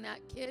hands on that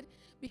kid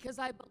because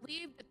I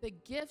believe that the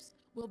gifts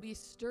will be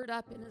stirred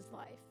up in his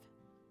life.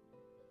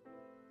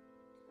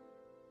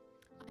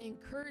 I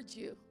encourage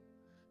you,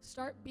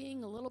 start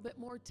being a little bit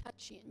more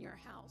touchy in your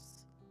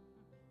house.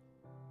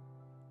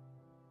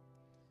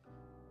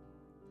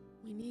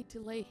 We need to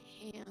lay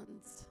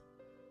hands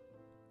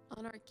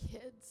on our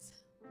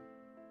kids.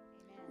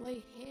 Amen.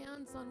 Lay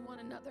hands on one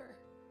another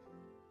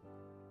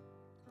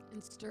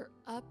and stir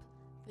up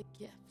the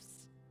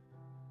gifts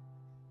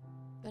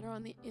that are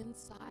on the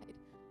inside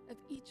of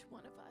each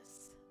one of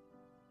us.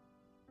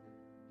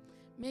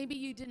 Maybe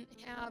you didn't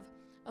have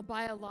a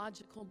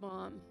biological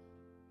mom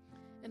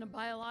and a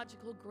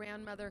biological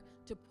grandmother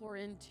to pour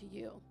into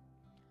you.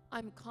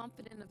 I'm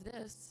confident of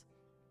this.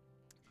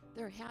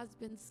 There has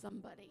been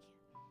somebody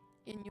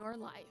in your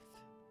life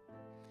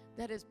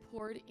that has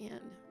poured in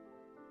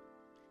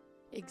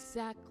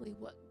exactly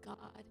what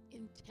God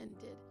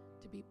intended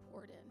to be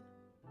poured in.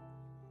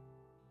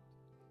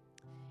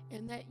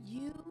 And that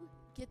you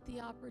get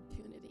the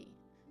opportunity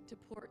to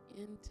pour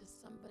into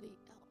somebody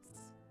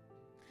else.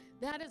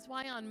 That is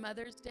why on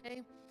Mother's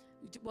Day,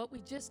 what we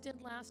just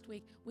did last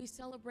week, we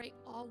celebrate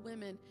all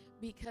women,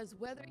 because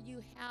whether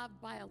you have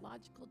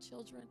biological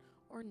children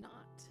or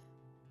not,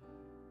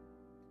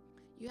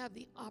 you have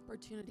the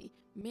opportunity,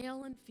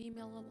 male and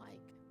female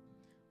alike,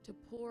 to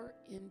pour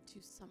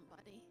into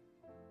somebody.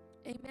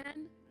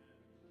 Amen?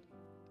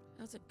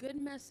 That's a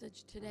good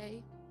message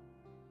today.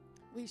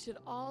 We should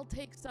all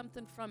take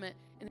something from it.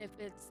 And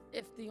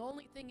if the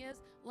only thing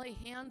is lay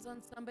hands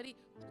on somebody,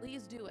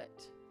 please do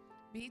it.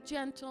 Be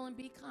gentle and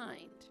be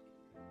kind.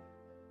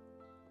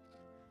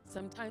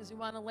 Sometimes we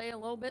want to lay a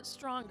little bit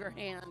stronger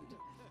hand.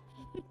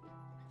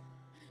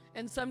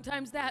 And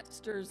sometimes that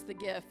stirs the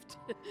gift.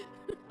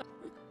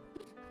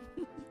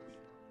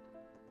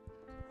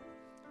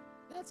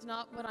 That's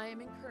not what I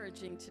am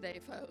encouraging today,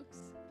 folks.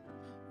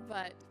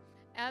 But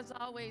as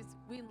always,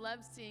 we love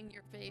seeing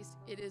your face.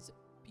 It is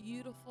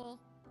beautiful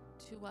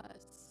to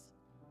us.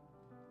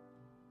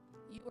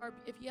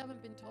 If you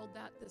haven't been told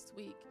that this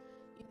week,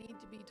 you need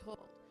to be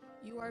told.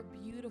 You are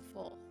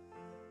beautiful.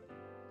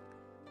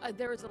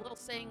 There was a little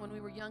saying when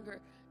we were younger,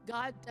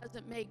 God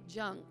doesn't make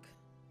junk.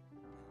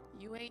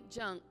 You ain't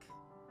junk.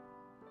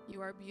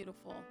 You are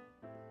beautiful.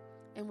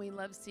 And we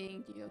love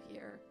seeing you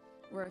here.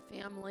 We're a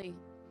family,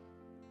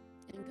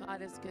 and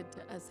God is good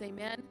to us.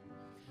 Amen?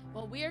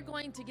 Well, we are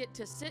going to get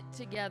to sit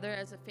together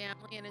as a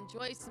family and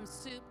enjoy some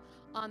soup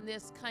on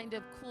this kind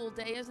of cool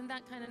day. Isn't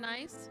that kind of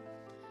nice?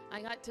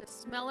 I got to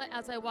smell it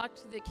as I walked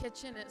through the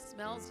kitchen. It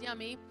smells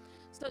yummy.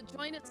 So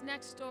join us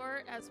next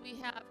door as we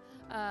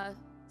have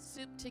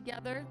soup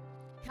together.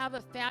 Have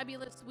a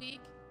fabulous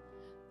week.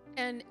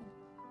 And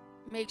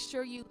make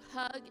sure you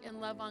hug and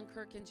love on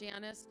Kirk and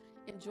Janice.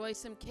 Enjoy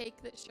some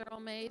cake that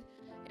Cheryl made,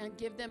 and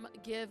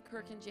give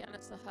Kirk and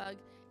Janice a hug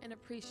and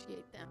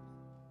appreciate them.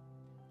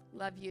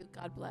 Love you.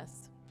 God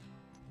bless.